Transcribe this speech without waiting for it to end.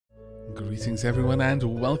Greetings everyone and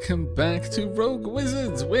welcome back to Rogue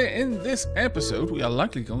Wizards, where in this episode we are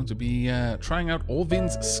likely going to be trying out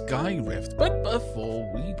Orvyn's Sky Rift. But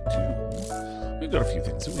before we do, we've got a few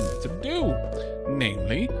things that we need to do.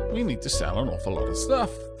 Namely, we need to sell an awful lot of stuff,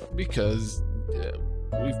 because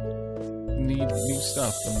we need new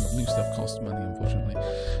stuff, and new stuff costs money, unfortunately.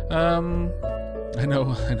 I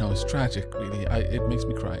know, it's tragic, really. It makes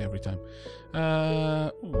me cry every time.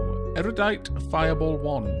 Erudite Fireball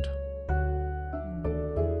Wand.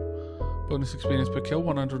 Bonus experience per kill,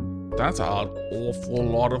 100. That's an awful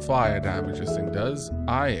lot of fire damage this thing does.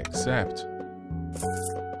 I accept.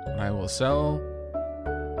 And I will sell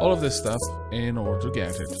all of this stuff in order to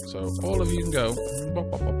get it. So all of you can go. Bop,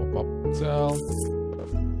 bop, bop, bop, bop. Sell.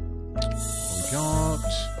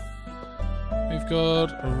 We've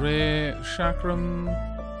got a rare chakram.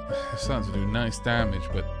 It's starting to do nice damage,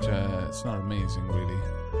 but it's not amazing, really.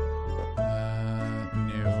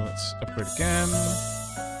 No, let's upgrade again.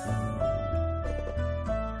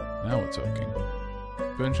 Now we're talking.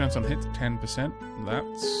 Burn chance on hit 10%.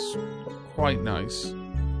 That's quite nice.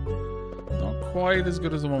 Not quite as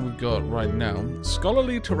good as the one we've got right now.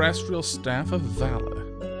 Scholarly Terrestrial Staff of Valor.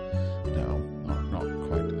 No, not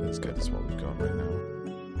quite as good as what we've got right now.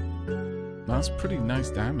 That's pretty nice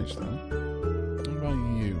damage, though. What about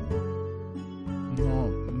you? No,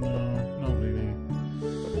 not really.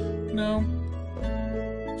 No.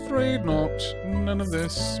 Afraid not. None of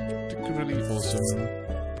this particularly awesome.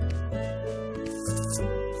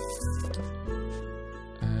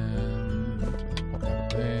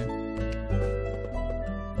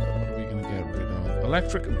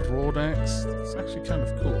 Electric Broadaxe. It's actually kind of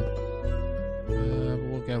cool. But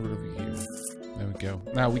we'll get rid of you. There we go.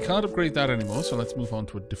 Now, we can't upgrade that anymore, so let's move on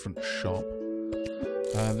to a different shop.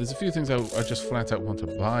 There's a few things I just flat out want to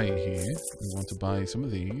buy here. We want to buy some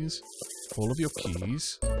of these. All of your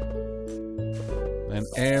keys. And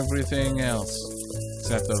everything else.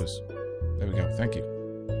 Except those. There we go. Thank you.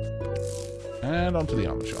 And onto the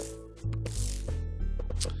armor shop.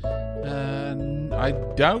 I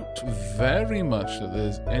doubt very much that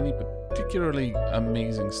there's any particularly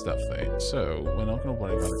amazing stuff there, so we're not going to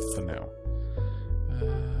worry about it for now.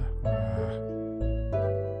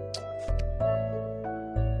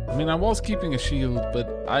 I mean, I was keeping a shield, but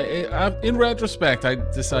in retrospect, I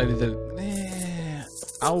decided that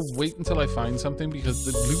I'll wait until I find something, because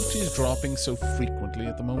the loot is dropping so frequently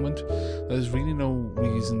at the moment. There's really no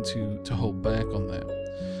reason to hold back on that.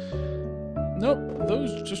 Nope,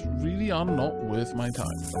 those just really are not worth my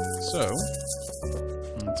time. So,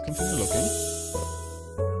 let's continue looking.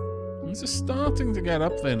 This is starting to get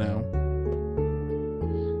up there now.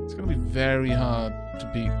 It's going to be very hard to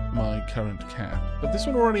beat my current cap. But this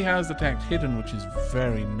one already has the detect hidden, which is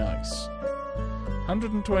very nice.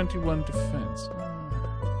 121 defense.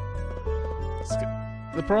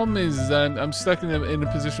 The problem is I'm stuck in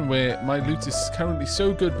a position where my loot is currently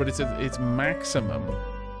so good, but it's at its maximum.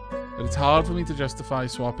 But it's hard for me to justify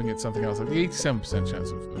swapping it something else. Like the 87% chance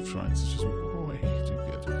of shrines is just way too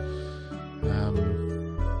good.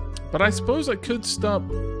 But I suppose I could stop.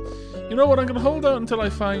 You know what? I'm going to hold out until I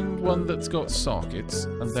find one that's got sockets,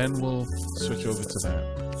 and then we'll switch over to that.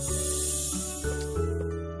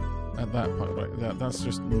 At that point, right? That's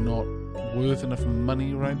just not worth enough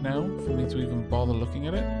money right now for me to even bother looking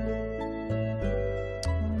at it.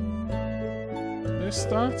 They're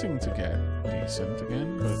starting to get decent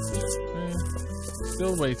again, but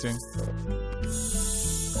still waiting.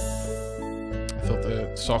 I thought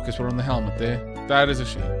the sockets were on the helmet there. That is a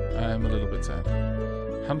shame. I'm a little bit sad.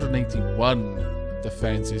 181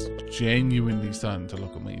 defense is genuinely starting to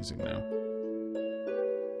look amazing now.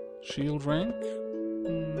 Shield rank?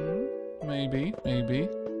 Maybe. A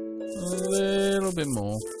little bit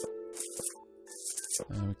more.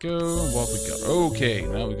 There we go. What we got? Okay,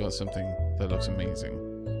 now we got something that looks amazing.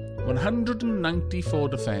 194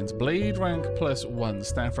 defense, blade rank +1,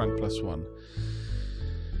 staff rank +1.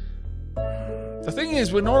 The thing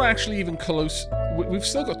is, we're not actually even close. We've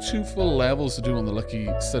still got 2 full levels to do on the lucky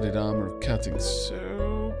studded armor of cutting,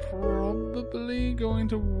 so probably going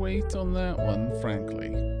to wait on that one,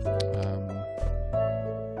 frankly.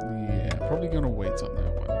 Yeah, probably going to wait on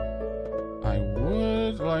that one. I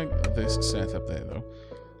would like this setup there, though.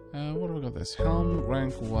 What have we got? This helm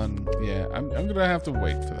rank 1. Yeah, I'm gonna have to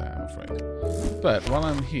wait for that, I'm afraid. But while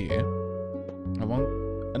I'm here, I want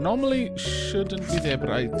anomaly shouldn't be there, but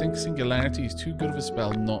I think singularity is too good of a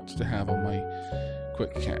spell not to have on my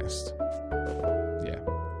quick cast. Yeah,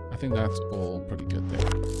 I think that's all pretty good there.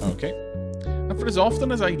 Okay, and for as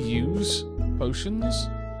often as I use potions,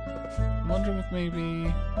 I'm wondering if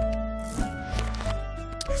maybe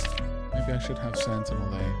I should have Sentinel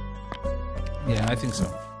there. Yeah, I think so.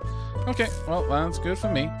 Okay, well, that's good for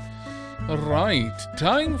me. Right,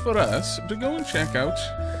 time for us to go and check out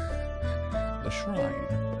the shrine.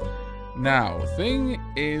 Now, thing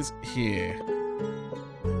is here.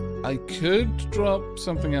 I could drop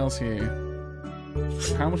something else here.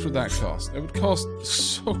 How much would that cost? It would cost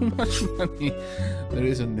so much money. There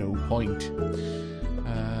is no point.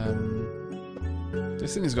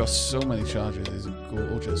 This thing has got so many charges. It's a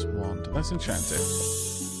gorgeous wand. Let's enchant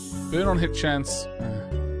it. Burn on hit chance.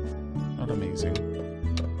 Not amazing.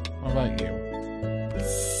 What about you?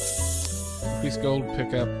 Increase gold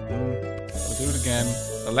pickup. We'll do it again.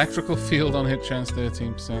 Electrical field on hit chance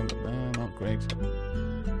 13%. Not great.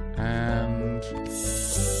 And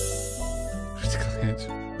critical hit.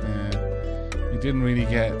 We didn't really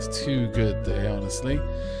get too good there, honestly.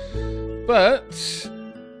 But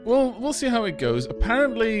we'll see how it goes.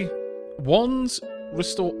 Apparently, wands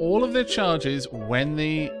restore all of their charges when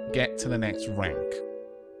they get to the next rank.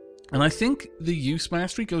 And I think the use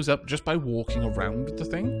mastery goes up just by walking around with the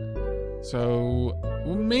thing. So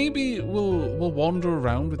maybe we'll wander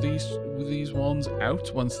around with these wands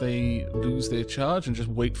out once they lose their charge and just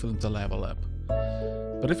wait for them to level up.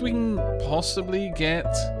 But if we can possibly get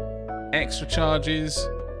extra charges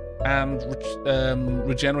and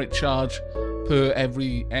regenerate charge per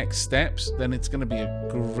every X steps, then it's going to be a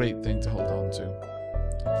great thing to hold on to.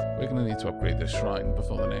 We're going to need to upgrade this shrine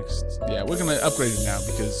before the next... Yeah, we're going to upgrade it now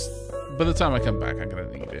because by the time I come back, I'm going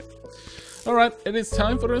to need it. Alright, it is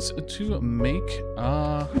time for us to make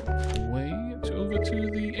our way over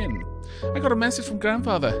to the inn. I got a message from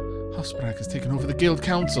Grandfather. Hosprak has taken over the guild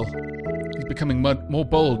council. He's becoming more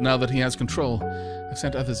bold now that he has control. I've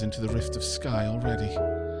sent others into the Rift of Sky already.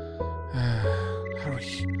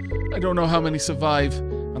 Hurry. I don't know how many survive,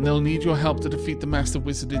 and they'll need your help to defeat the Master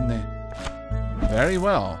Wizard in there. Very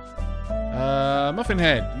well.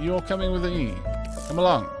 Muffinhead, you're coming with me. Come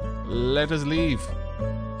along. Let us leave.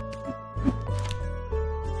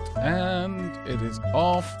 And it is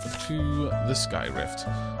off to the Sky Rift.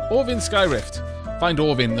 Orvyn Sky Rift. Find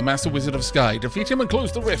Orvyn, the Master Wizard of Sky. Defeat him and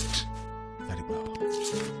close the rift. Very well.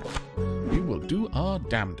 We will do our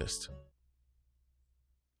damnedest.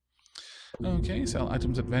 Okay, sell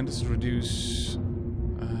items at vendors to reduce...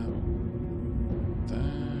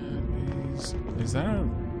 Is that a...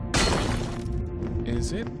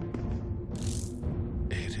 Is it?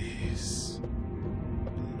 It is.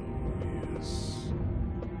 Glorious.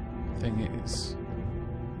 Thing is...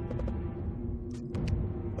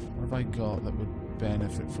 What have I got that would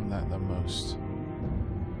benefit from that the most?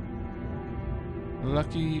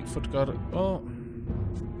 Lucky foot guard... Oh...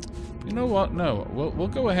 You know what? No. We'll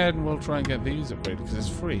go ahead and we'll try and get these upgraded because it's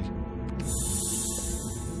free.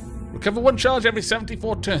 Recover 1 charge every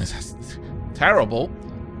 74 turns. That's terrible,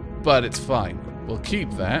 but it's fine. We'll keep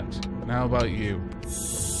that. And how about you?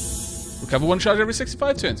 Recover 1 charge every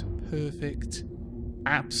 65 turns. Perfect.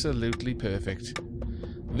 Absolutely perfect.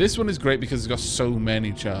 This one is great because it's got so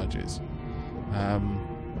many charges.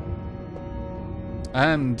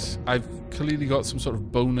 And I've clearly got some sort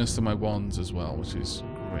of bonus to my wands as well, which is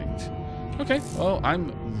great. Okay, well,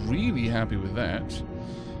 I'm really happy with that.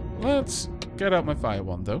 Let's get out my fire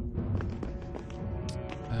wand, though.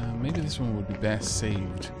 Maybe this one would be best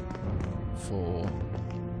saved for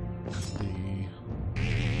the...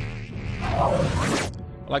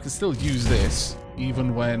 Well, I can still use this,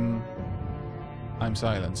 even when I'm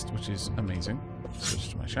silenced, which is amazing. Switch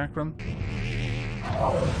to my chakram.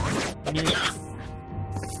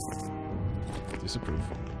 Disapprove.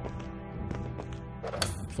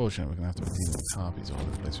 Unfortunately, we're going to have to be dealing with harpies all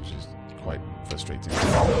over the place, which is quite frustrating.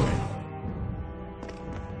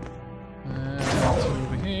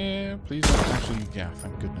 Over here. Please don't actually... Yeah,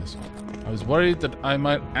 thank goodness. I was worried that I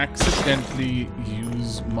might accidentally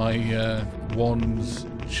use my wand's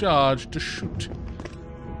charge to shoot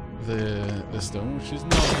the stone, which is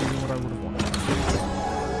not really what I would have wanted to do.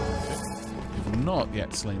 Okay. We've not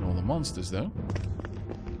yet slain all the monsters, though.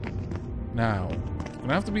 Now, I'm going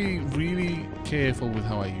to have to be really careful with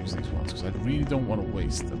how I use these ones, because I really don't want to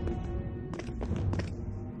waste them.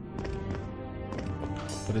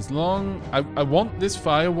 But as long... I want this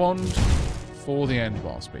fire wand for the end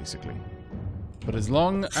boss, basically. But as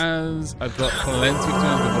long as I've got plenty of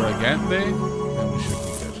turns before I get there, then we should be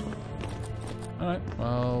good. Alright,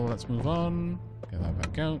 well, let's move on. Get that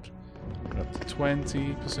back out. We're up to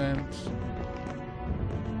 20%.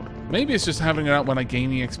 Maybe it's just having it out when I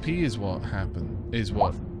gain EXP is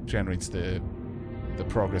what generates the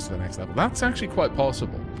progress to the next level. That's actually quite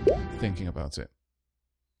possible, thinking about it.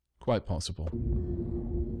 Quite possible.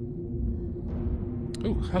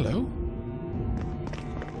 Oh, hello.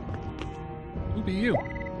 Who be you?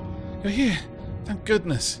 You're here! Thank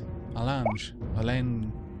goodness! Alange.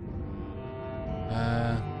 Alen.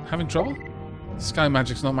 Having trouble? Sky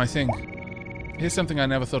magic's not my thing. Here's something I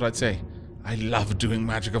never thought I'd say. I love doing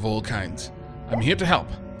magic of all kinds. I'm here to help.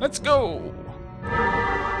 Let's go!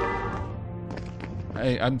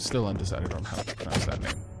 I'm still undecided on how to pronounce that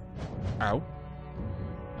name. Ow.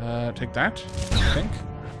 Take that, I think.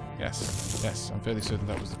 Yes, yes, I'm fairly certain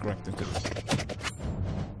that was the correct thing to do.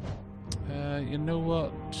 You know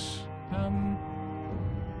what?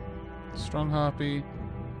 Strong Harpy,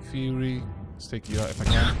 Fury. Let's take you out if I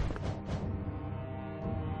can.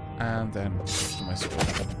 And then to my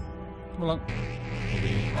sword. Come along.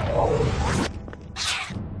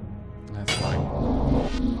 That's fine.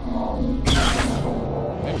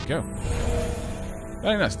 There we go.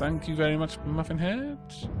 Very nice. Thank you very much,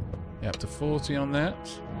 Muffinhead. Yeah, up to 40 on that.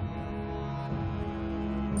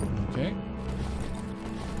 Okay.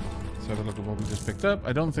 Let's have a look at what we just picked up.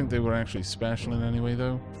 I don't think they were actually special in any way,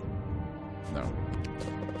 though. No.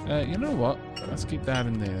 You know what? Let's keep that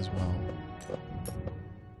in there as well.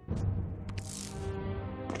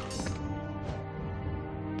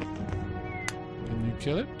 Can you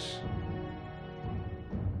kill it?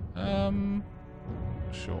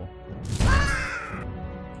 Sure.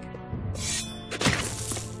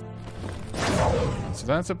 So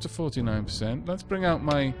that's up to 49%. Let's bring out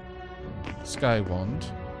my Sky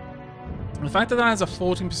Wand. The fact that that has a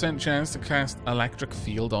 14% chance to cast Electric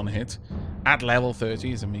Field on hit at level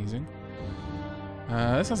 30 is amazing.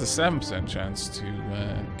 This has a 7% chance to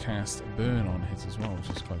cast Burn on hit as well, which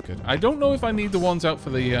is quite good. I don't know if I need the ones out for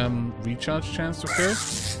the recharge chance to occur.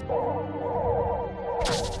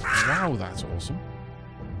 Wow, that's awesome.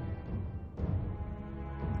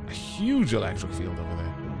 A huge electric field over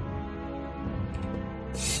there.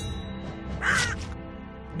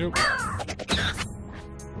 Nope.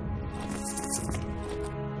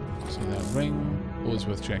 See that ring? Always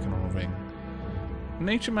worth checking on a ring.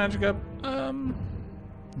 Nature magic up?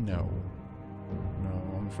 No. No,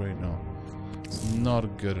 I'm afraid not. It's not a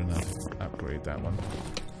good enough upgrade, that one.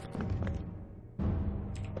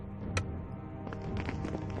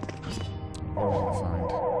 What are we gonna find?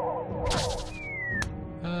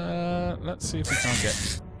 Let's see if we can't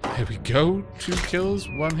get... There we go. 2 kills,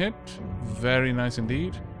 1 hit. Very nice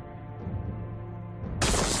indeed.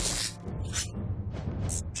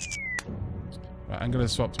 Right, I'm gonna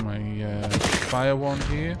swap to my fire wand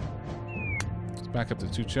here. Let's back up to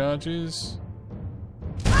 2 charges.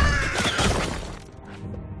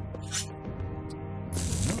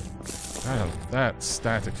 Wow, that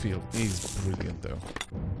static field is brilliant, though.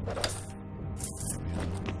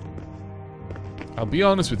 I'll be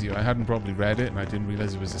honest with you, I hadn't probably read it, and I didn't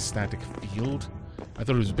realize it was a static field. I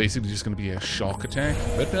thought it was basically just going to be a shock attack,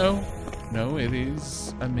 but no. No, it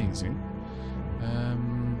is amazing.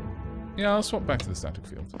 Yeah, I'll swap back to the static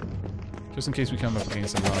field. Just in case we come up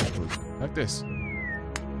against a large group. Like this.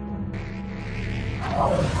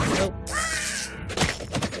 Nope.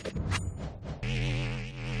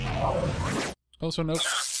 Also nope.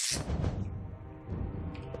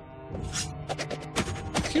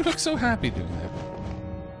 You look so happy doing that.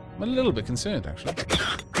 I'm a little bit concerned, actually.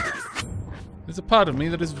 There's a part of me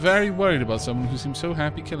that is very worried about someone who seems so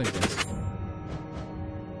happy killing things.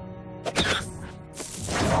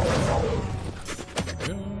 There we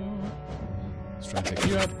go. Let's try and take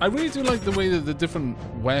you out. I really do like the way that the different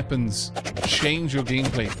weapons change your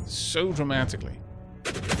gameplay so dramatically.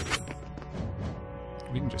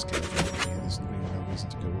 We can just kill it from here. There's really no reason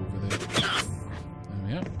to go over there. There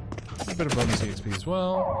we are. A bit of bonus EXP as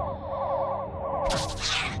well.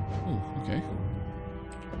 Ooh, okay.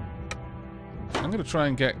 I'm going to try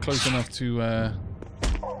and get close enough to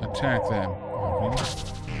attack them. Oh, really?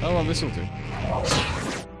 Oh, well, this'll do. Okay.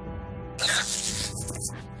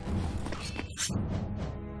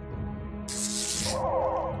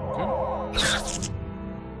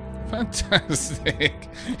 Fantastic!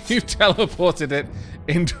 You teleported it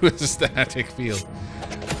into a static field.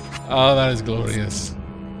 Oh, that is glorious.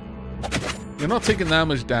 You're not taking that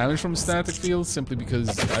much damage from static fields simply because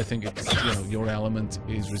I think it's, you know, your element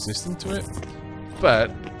is resistant to it.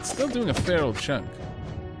 But it's still doing a fair old chunk.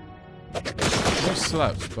 No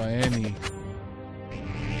slouch by any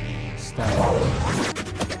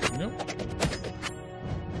standard. Nope.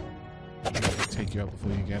 I'll take you out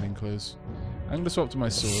before you get in close. I'm going to swap to my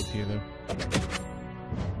sword here, though.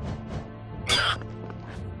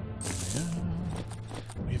 Yeah.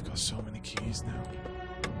 We've got so many keys now.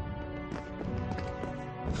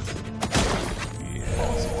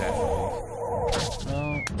 Yes, definitely.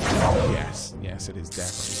 Well, yes, it is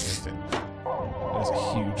definitely worth it. That is a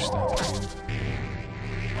huge static field.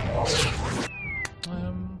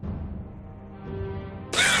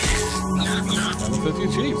 Level 30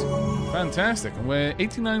 achieved. Fantastic. And we're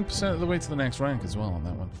 89% of the way to the next rank as well on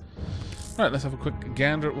that one. Alright, let's have a quick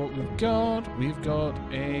gander at what we've got. We've got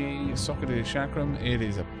a Socrates Chakram. It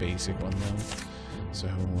is a basic one though. So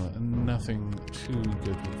nothing too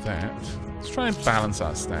good with that. Let's try and balance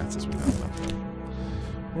our stats as we have them.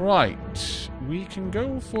 Right. We can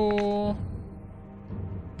go for...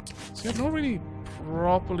 See, I've not really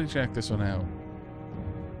properly checked this one out.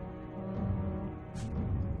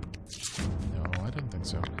 No, I don't think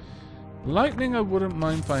so. Lightning, I wouldn't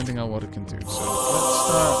mind finding out what it can do. So let's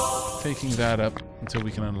start taking that up until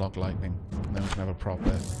we can unlock lightning. And then we can have a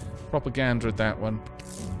proper gander at that one.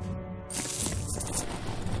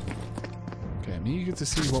 Okay, I'm eager to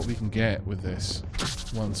see what we can get with this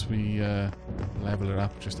once we level it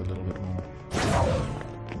up just a little bit more.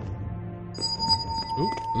 Ooh,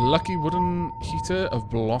 lucky wooden heater of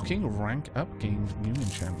blocking, rank up, gained new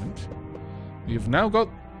enchantment. We have now got,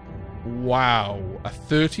 wow, a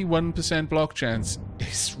 31% block chance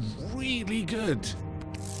is really good.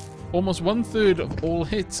 Almost 1/3 of all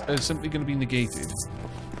hits are simply going to be negated.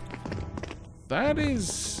 That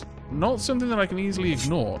is not something that I can easily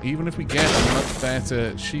ignore, even if we get a much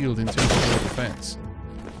better shield in terms of defense.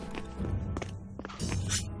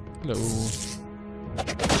 Hello.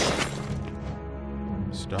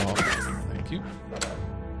 Stop. Thank you.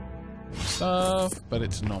 Stuff, but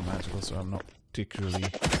it's not magical, so I'm not particularly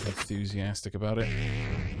enthusiastic about it.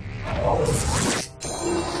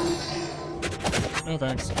 No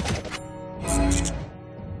thanks.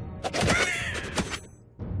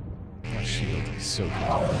 My shield is so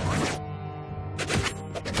good.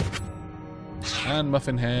 And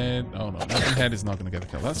Muffin Head. Oh no, Muffin Head is not going to get the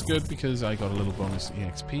kill. That's good because I got a little bonus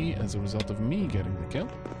EXP as a result of me getting the kill.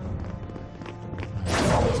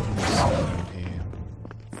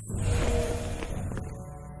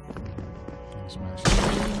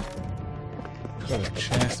 Got a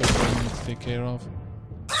chest over there to take care of.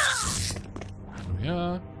 Here we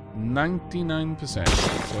are. 99%.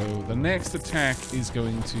 So the next attack is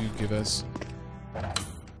going to give us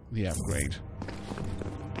the upgrade.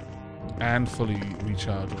 And fully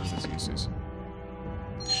recharge all of his uses.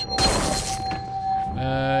 Sure.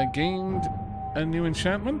 Gained a new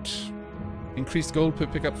enchantment. Increased gold per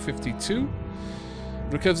pickup 52.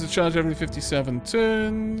 Recovers the charge every 57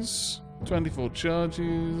 turns. 24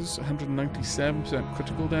 charges. 197%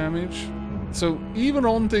 critical damage. So even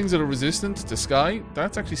on things that are resistant to Sky,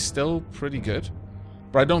 that's actually still pretty good.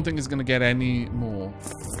 But I don't think it's going to get any more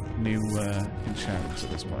new enchantments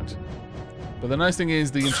at this point. But the nice thing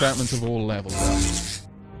is the enchantments have all leveled up.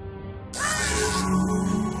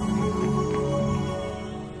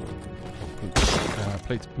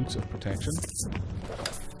 Plate boots of protection.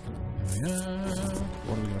 There we are.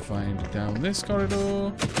 What are we going to find down this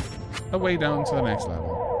corridor? A way down to the next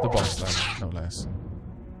level. The boss level, no less.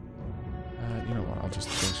 You know what, I'll just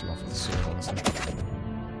finish it off with the sword, honestly.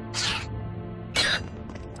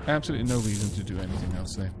 Absolutely no reason to do anything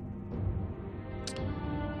else there.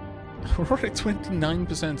 We're already at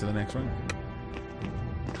 29% to the next round.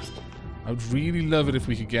 I would really love it if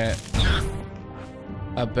we could get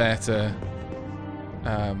a better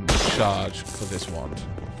charge for this wand.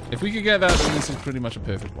 If we could get that, then this is pretty much a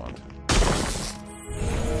perfect wand.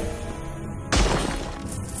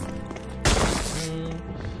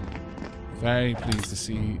 Very pleased to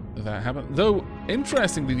see that happen. Though,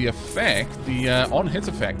 interestingly, the effect, the on-hit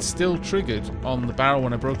effect, still triggered on the barrel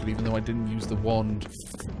when I broke it, even though I didn't use the wand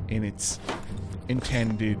in its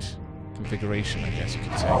intended configuration, I guess you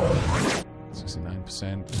could say.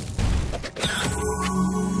 69%.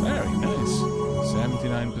 Very nice.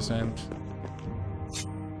 79%.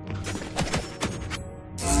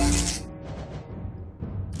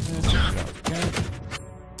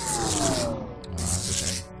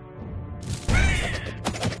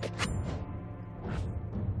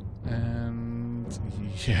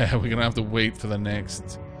 Yeah, we're gonna have to wait for the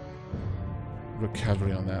next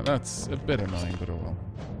recovery on that. That's a bit annoying, but oh well.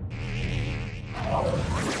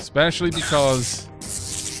 Especially because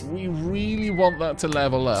we really want that to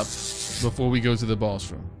level up before we go to the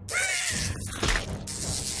boss room.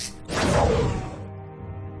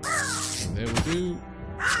 And there we do.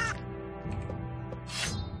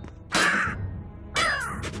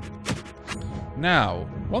 Now,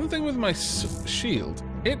 one thing with my shield,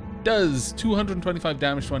 it does 225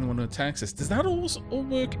 damage to anyone who attacks us. Does that also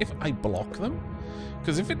work if I block them?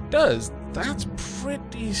 Because if it does, that's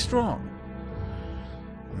pretty strong.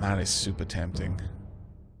 And that is super tempting.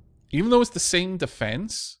 Even though it's the same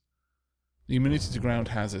defense, the immunity to ground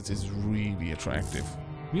hazards is really attractive.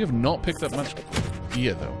 We have not picked up much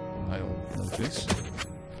gear though, I'll notice.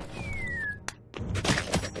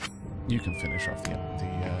 You can finish off the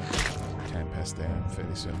Tempest there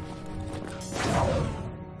fairly soon.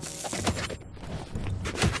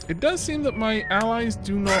 It does seem that my allies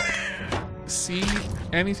do not see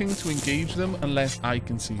anything to engage them unless I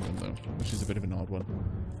can see them, though, which is a bit of an odd one.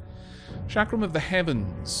 Chakram of the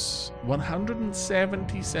Heavens,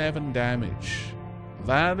 177 damage.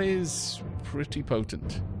 That is pretty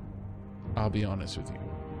potent, I'll be honest with you.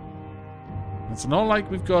 It's not like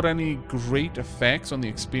we've got any great effects on the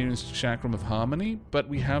experienced Chakram of Harmony, but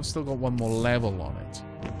we have still got one more level on it.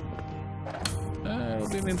 It'll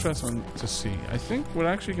be an interesting one to see. I think we're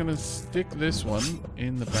actually going to stick this one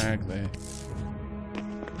in the bag there.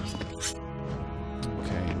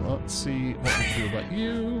 Okay, let's see what we can do about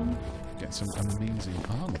you. Get some amazing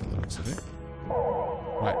armor by the looks of it.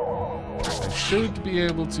 Right. I should be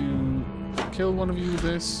able to kill one of you with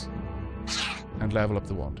this and level up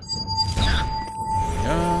the wand.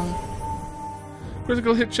 Yeah.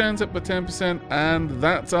 Critical hit chance up by 10%, and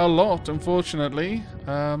that's a lot, unfortunately.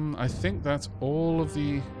 I think that's all of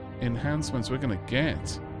the enhancements we're gonna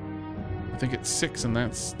get. I think it's 6, and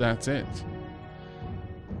that's it.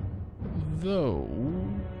 Though,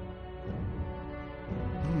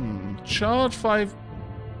 charge 5.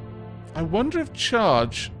 I wonder if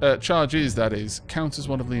charge counts as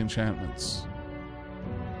one of the enchantments.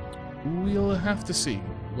 We'll have to see.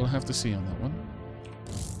 We'll have to see on that one.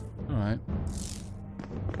 Alright.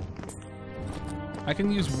 I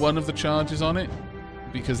can use one of the charges on it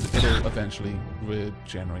because it'll eventually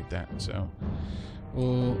regenerate that. So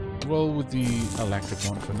we'll roll with the electric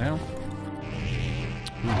one for now.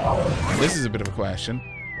 Ooh, this is a bit of a question.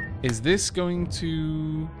 Is this going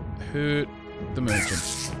to hurt the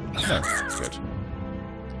merchant? No, good.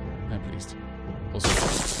 I'm pleased. Also,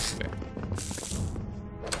 there.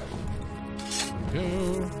 There we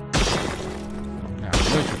go. Now,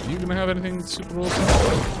 merchant, are you gonna have anything super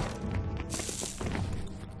awesome?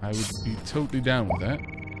 I would be totally down with that.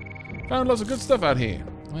 Found lots of good stuff out here.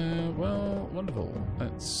 Well, wonderful.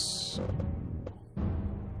 Let's...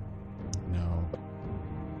 No.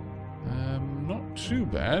 Not too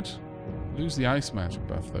bad. Lose the ice magic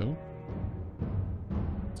buff, though.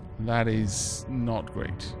 That is not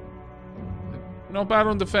great. Not bad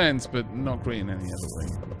on defense, but not great in any other way.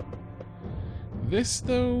 This,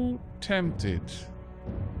 though, tempted.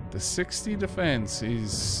 The 60 defense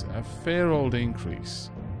is a fair old increase.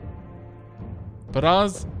 But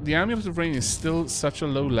as the Amulet of Rain is still such a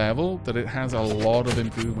low level that it has a lot of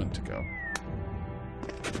improvement to go.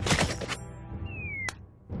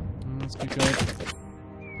 Let's keep going.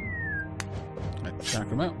 Let's check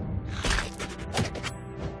them out.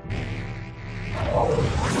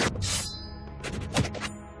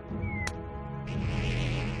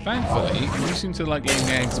 Thankfully, you seem to like laying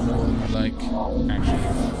eggs more than you like actually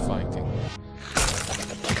fighting.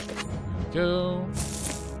 There we go.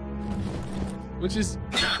 Which is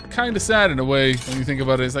kind of sad in a way when you think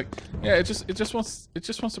about it. It's like, yeah, it just wants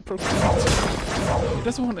to procreate. It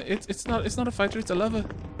doesn't want to. It's not a fighter. It's a lover,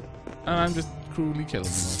 and I'm just cruelly killing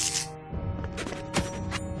them.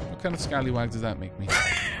 What kind of scallywag does that make me?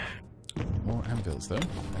 More anvils, though.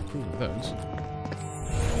 I approve of those.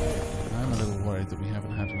 I'm a little worried that we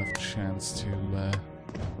haven't had enough chance to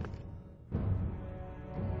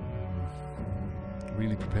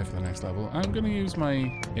really prepare for the next level. I'm going to use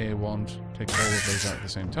my air wand, take all of those out at the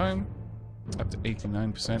same time. Up to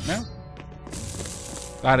 89% now.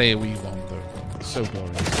 That AoE wand, though, so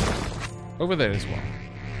glorious. Over there as well.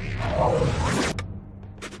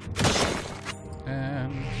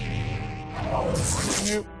 And...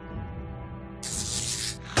 Nope.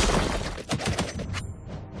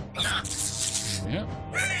 Yep.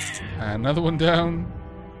 Another one down.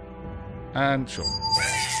 And sure.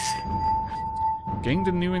 Gained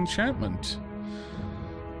a new enchantment.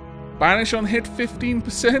 Banish on hit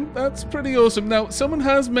 15%? That's pretty awesome. Now, someone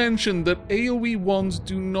has mentioned that AoE wands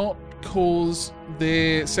do not cause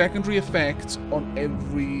their secondary effects on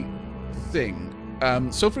everything.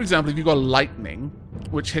 So, for example, if you've got lightning,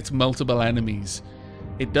 which hits multiple enemies,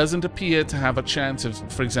 it doesn't appear to have a chance of,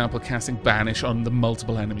 for example, casting Banish on the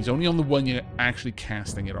multiple enemies. Only on the one you're actually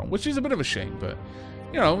casting it on, which is a bit of a shame, but,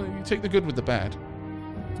 you know, you take the good with the bad.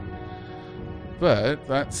 But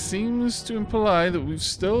that seems to imply that we've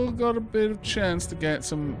still got a bit of chance to get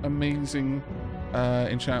some amazing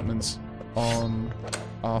enchantments on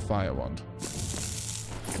our fire wand.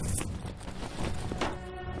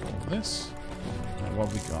 This. What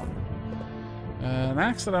have we got? An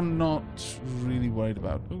axe that I'm not really worried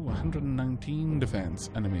about. Ooh, 119 defense.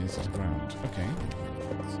 Enemies to the ground. Okay.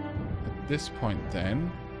 At this point,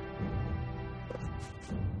 then.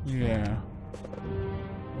 Yeah.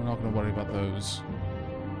 We're not going to worry about those.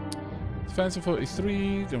 Defense of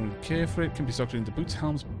 43, don't really care for it. Can be stocked into boots,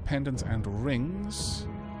 helms, pendants, and rings.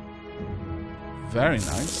 Very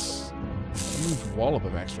nice. Huge wallop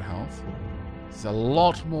of extra health. There's a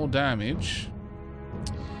lot more damage.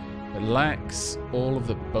 It lacks all of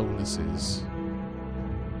the bonuses.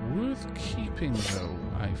 Worth keeping though,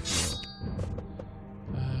 I feel.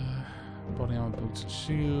 Body armor, boots, and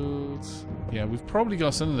shields. Yeah, we've probably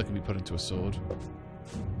got something that can be put into a sword.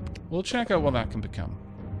 We'll check out what that can become.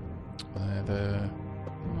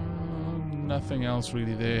 Nothing else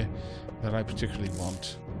really there that I particularly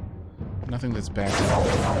want. Nothing that's better than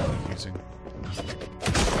what I'm using.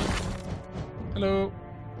 Hello.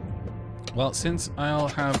 Well, since I'll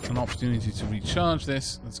have an opportunity to recharge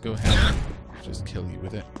this, let's go ahead and just kill you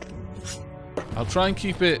with it. I'll try and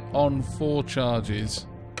keep it on 4 charges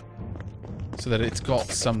so that it's got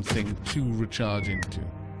something to recharge into.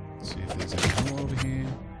 Let's see if there's any more over here.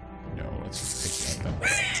 No, let's just take that out.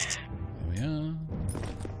 There we are.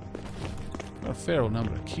 Got a fair old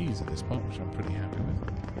number of keys at this point, which I'm pretty happy with.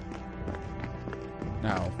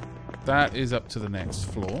 Now, that is up to the next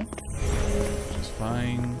floor, which is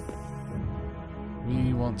fine.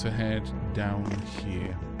 We want to head down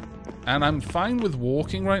here. And I'm fine with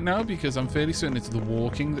walking right now because I'm fairly certain it's the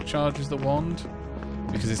walking that charges the wand.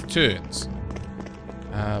 Because it's turns.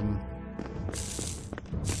 Ooh,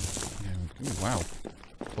 wow.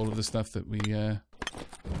 All of the stuff that we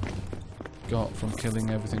got from killing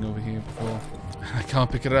everything over here before. I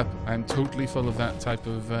can't pick it up. I'm totally full of that type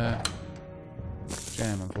of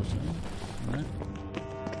jam, unfortunately. Alright.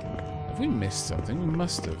 Have we missed something? We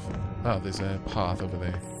must have. Oh, there's a path over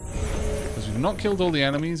there. Because we've not killed all the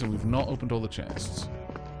enemies and we've not opened all the chests.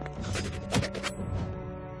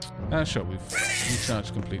 Sure, we've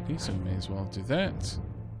recharged completely, so we may as well do that.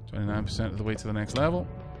 29% of the way to the next level.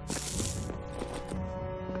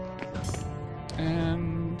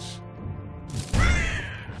 And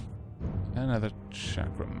another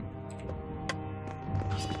chakram.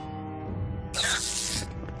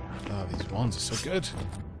 Oh, these wands are so good.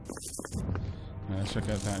 Let's check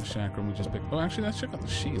out that chakram we just picked. Oh, actually, let's check out the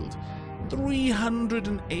shield.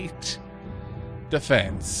 308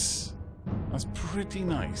 defense. That's pretty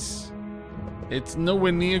nice. It's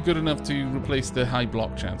nowhere near good enough to replace the high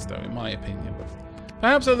block chance, though, in my opinion.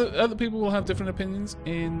 Perhaps other people will have different opinions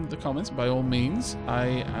in the comments. By all means,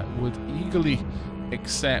 I would eagerly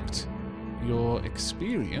accept your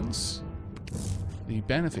experience, the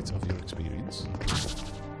benefits of your experience.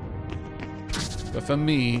 But for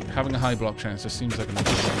me, having a high block chance just seems like a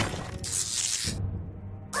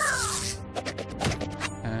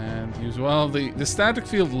And as well, the static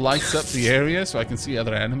field lights up the area so I can see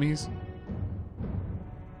other enemies.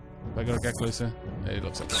 If I gotta get closer, it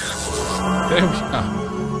looks like there we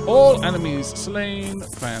are. All enemies slain.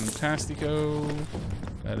 Fantastico.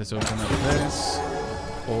 Let us open up this.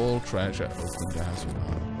 All treasure opened as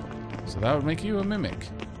well. So that would make you a mimic.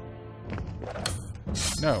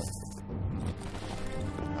 No.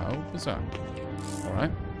 How bizarre.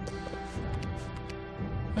 Alright.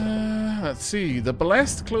 Let's see. The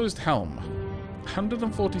Blessed Closed Helm.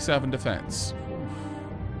 147 defense.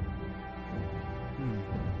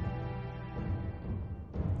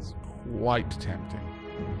 It's quite tempting.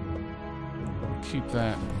 Keep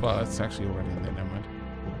that. Well, that's actually already in there. Never mind.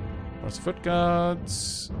 What's foot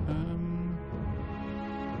guards?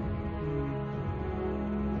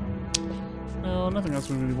 No, nothing else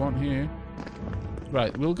we really want here.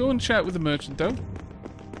 Right, we'll go and chat with the merchant though.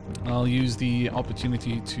 I'll use the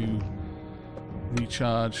opportunity to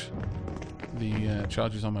recharge the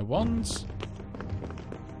charges on my wands.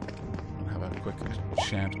 I'll have a quick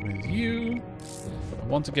chat with you. I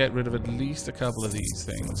want to get rid of at least a couple of these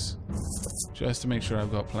things, just to make sure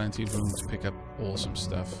I've got plenty of room to pick up awesome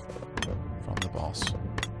stuff from the boss.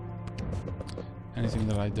 Anything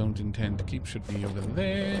that I don't intend to keep should be over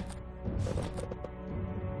there.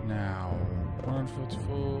 Now,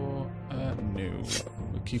 144, no.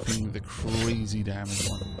 We're keeping the crazy damage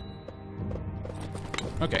one.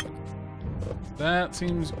 Okay. That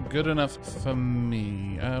seems good enough for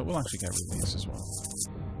me. We'll actually get rid of these as well.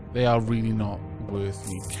 They are really not worth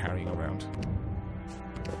me carrying around.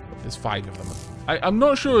 There's 5 of them. I'm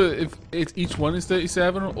not sure if each one is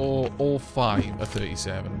 37 or all 5 are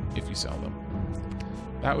 37 if you sell them.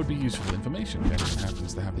 That would be useful information if anyone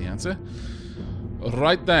happens to have the answer.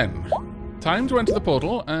 Right then. Time to enter the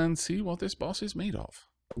portal and see what this boss is made of.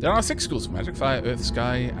 There are 6 schools of magic: fire, earth,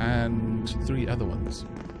 sky, and 3 other ones.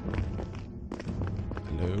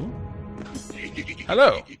 Hello?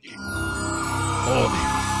 Hello! Orvyn.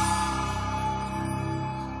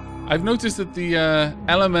 I've noticed that the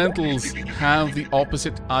elementals have the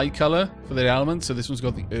opposite eye color for their elements, so this one's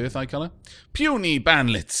got the earth eye color. Puny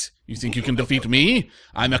bandlets, you think you can defeat me?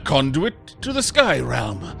 I'm a conduit to the sky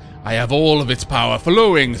realm. I have all of its power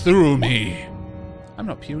flowing through me. I'm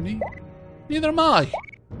not puny. Neither am I.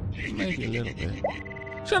 Maybe a little bit.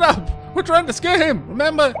 Shut up! We're trying to scare him,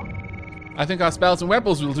 remember? I think our spells and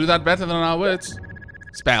weapons will do that better than our words.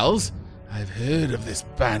 Spells? I've heard of this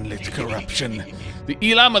bandlit corruption. The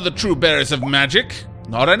Elam are the true bearers of magic.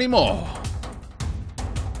 Not anymore.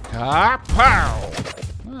 Ka-pow!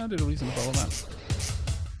 Well, I did a reasonable all that.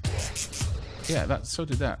 Yeah, so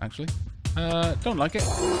did that, actually. Don't like it.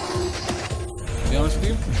 To be honest with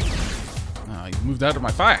you. Ah, you've moved out of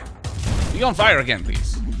my fire. Be on fire again,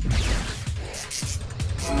 please.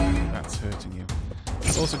 That's hurting you.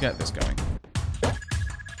 Let's also get this going.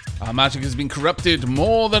 Our magic has been corrupted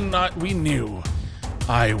more than we knew.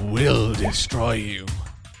 I will destroy you.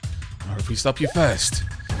 Or if we stop you first.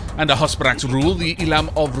 Under Hosparax's rule, the Elam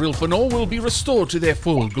of Rilfanor will be restored to their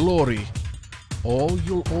full glory. Or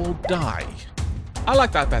you'll all die. I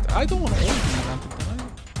like that better. I don't want all of them to die.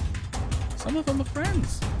 Some of them are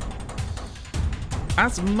friends.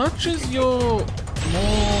 As much as you're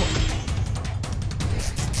more...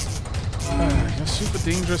 you're super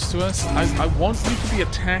dangerous to us. I want you to be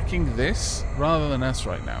attacking this rather than us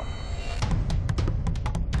right now.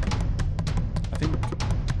 I think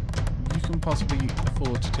you can possibly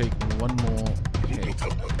afford to take one more hit.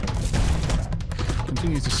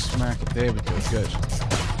 Continue to smack it. There we go. Good.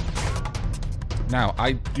 Now,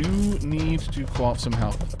 I do need to co-op some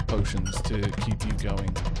health potions to keep you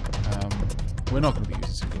going. We're not going to be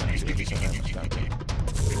using single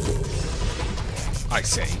I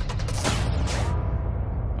say.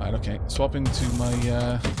 Right, okay. Swapping to my,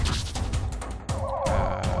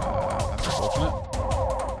 that's unfortunate.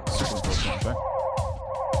 Super unfortunate, in fact.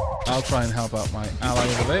 I'll try and help out my ally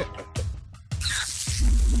over there.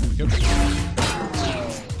 There we go.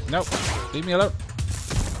 Nope. Leave me alone.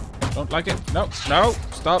 Don't like it. No. No.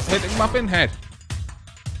 Stop hitting Muffin Head.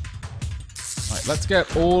 Right, let's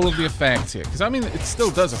get all of the effects here. Because, I mean, it still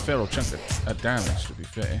does a fair old chunk of damage, to be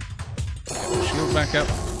fair. Get the shield back up.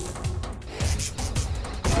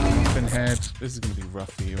 Muffin Head. This is going to be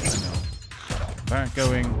rough for you, I know. That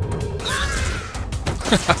going.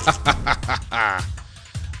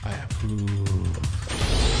 I approve.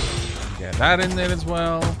 Get that in there as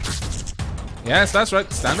well. Yes, that's right.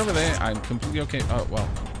 Stand over there. I'm completely okay. Oh, well,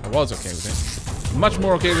 I was okay with it. Much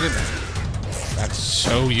more okay with it now. That's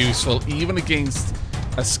so useful. Even against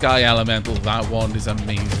a sky elemental, that wand is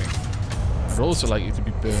amazing. I'd also like you to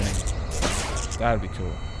be burning. That'd be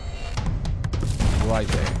cool. Right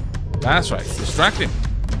there. That's right. Distract him.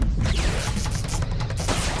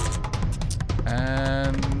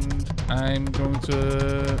 And I'm going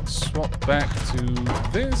to swap back to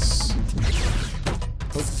this.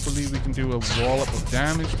 Hopefully we can do a wallop of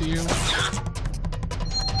damage to you.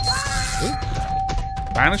 Ooh.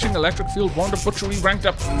 Banishing electric field wand of butchery ranked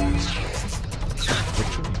up.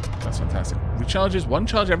 Butchery? That's fantastic. Recharges one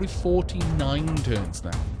charge every 49 turns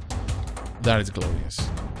now. That is glorious.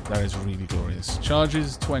 That is really glorious.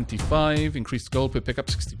 Charges 25. Increased gold per pickup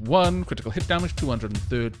 61. Critical hit damage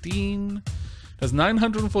 213. Does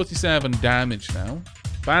 947 damage now.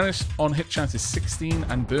 Banish on hit chance is 16,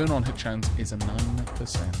 and burn on hit chance is a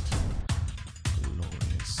 9%.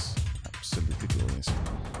 Glorious. Absolutely glorious.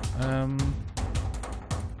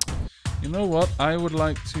 You know what? I would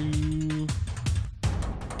like to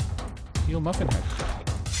heal Muffin Head.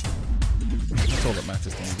 That's all that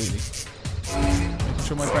matters to me, really. Making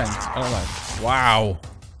sure my friends are alive. Wow.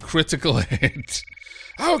 Critical hit.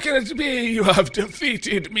 How can it be you have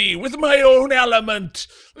defeated me with my own element?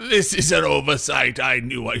 This is an oversight. I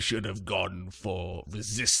knew I should have gone for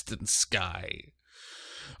resistant sky.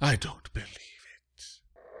 I don't believe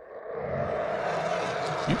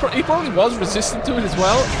it. He probably was resistant to it as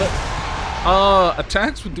well, but our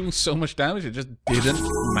attacks were doing so much damage it just didn't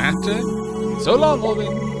matter. So long,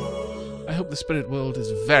 Orvyn. I hope the spirit world is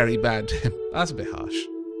very bad to him. That's a bit harsh.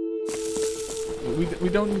 We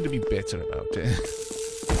don't need to be bitter about it.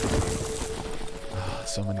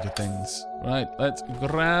 So many good things. Right, let's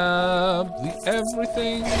grab the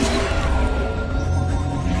everything.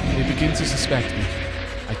 They begin to suspect me.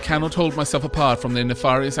 I cannot hold myself apart from their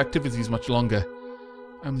nefarious activities much longer.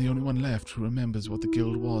 I'm the only one left who remembers what the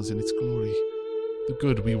guild was in its glory. The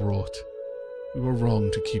good we wrought. We were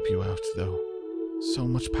wrong to keep you out, though. So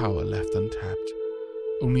much power left untapped.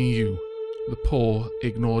 Only you, the poor,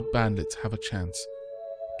 ignored bandits, have a chance.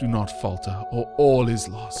 Do not falter, or all is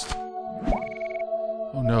lost.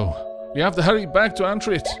 Oh no, we have to hurry back to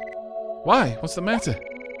Antrit. Why? What's the matter?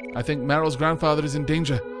 I think Meryl's grandfather is in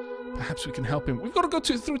danger. Perhaps we can help him. We've got to go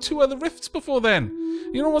through 2 other rifts before then.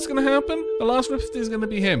 You know what's going to happen? The last rift is going to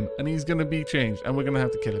be him, and he's going to be changed, and we're going to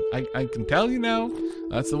have to kill him. I can tell you now.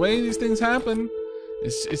 That's the way these things happen.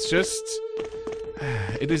 It's just...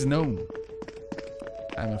 it is known.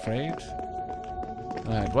 I'm afraid.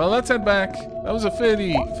 Alright, well, let's head back. That was a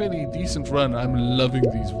fairly decent run. I'm loving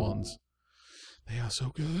these ones. They are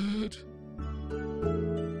so good.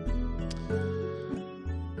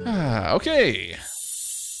 Okay.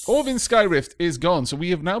 Orvyn's Sky Rift is gone, so we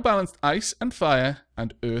have now balanced ice and fire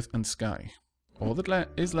and earth and sky. All that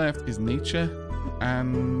is left is nature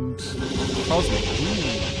and cosmic.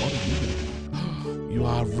 Ooh, what are you doing? You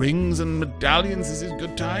are rings and medallions. This is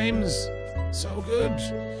good times. So good.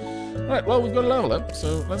 Right, well, we've got a level up,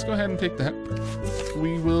 so let's go ahead and take that.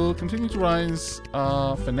 We will continue to rise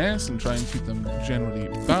our finesse and try and keep them generally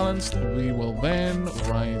balanced. We will then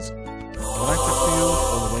rise electric field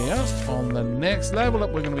all the way up. On the next level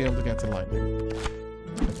up, we're going to be able to get to lightning.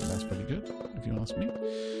 I think that's pretty good, if you ask me.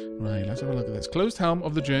 Right, let's have a look at this. Closed Helm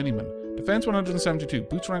of the Journeyman. Defense 172,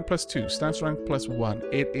 boots rank +2, staffs rank +1.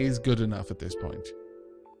 It is good enough at this point.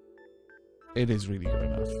 It is really good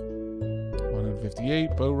enough.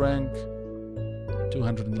 158 bow rank,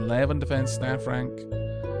 211 defense staff rank,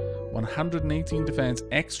 118 defense,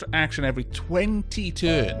 extra action every 20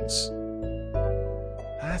 turns.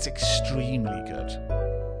 That's extremely good.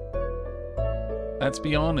 Let's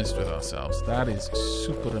be honest with ourselves. That is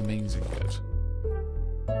super amazing good.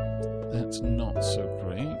 That's not so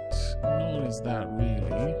great. Nor is that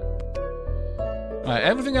really. Right,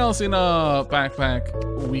 everything else in our backpack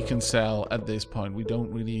we can sell at this point. We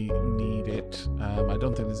don't really need it. I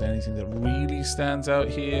don't think there's anything that really stands out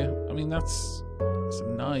here. I mean, that's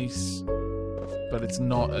nice, but it's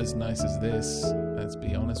not as nice as this. Let's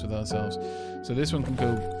be honest with ourselves. So this one can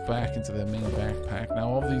go back into the main backpack.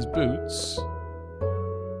 Now, of these boots,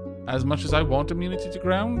 as much as I want immunity to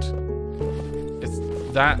ground, it's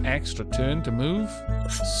that extra turn to move,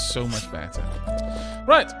 so much better.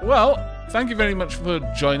 Right, well, thank you very much for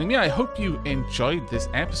joining me. I hope you enjoyed this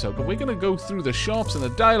episode, but we're going to go through the shops and the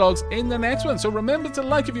dialogues in the next one. So remember to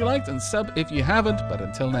like if you liked and sub if you haven't. But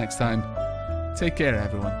until next time, take care,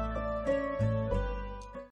 everyone.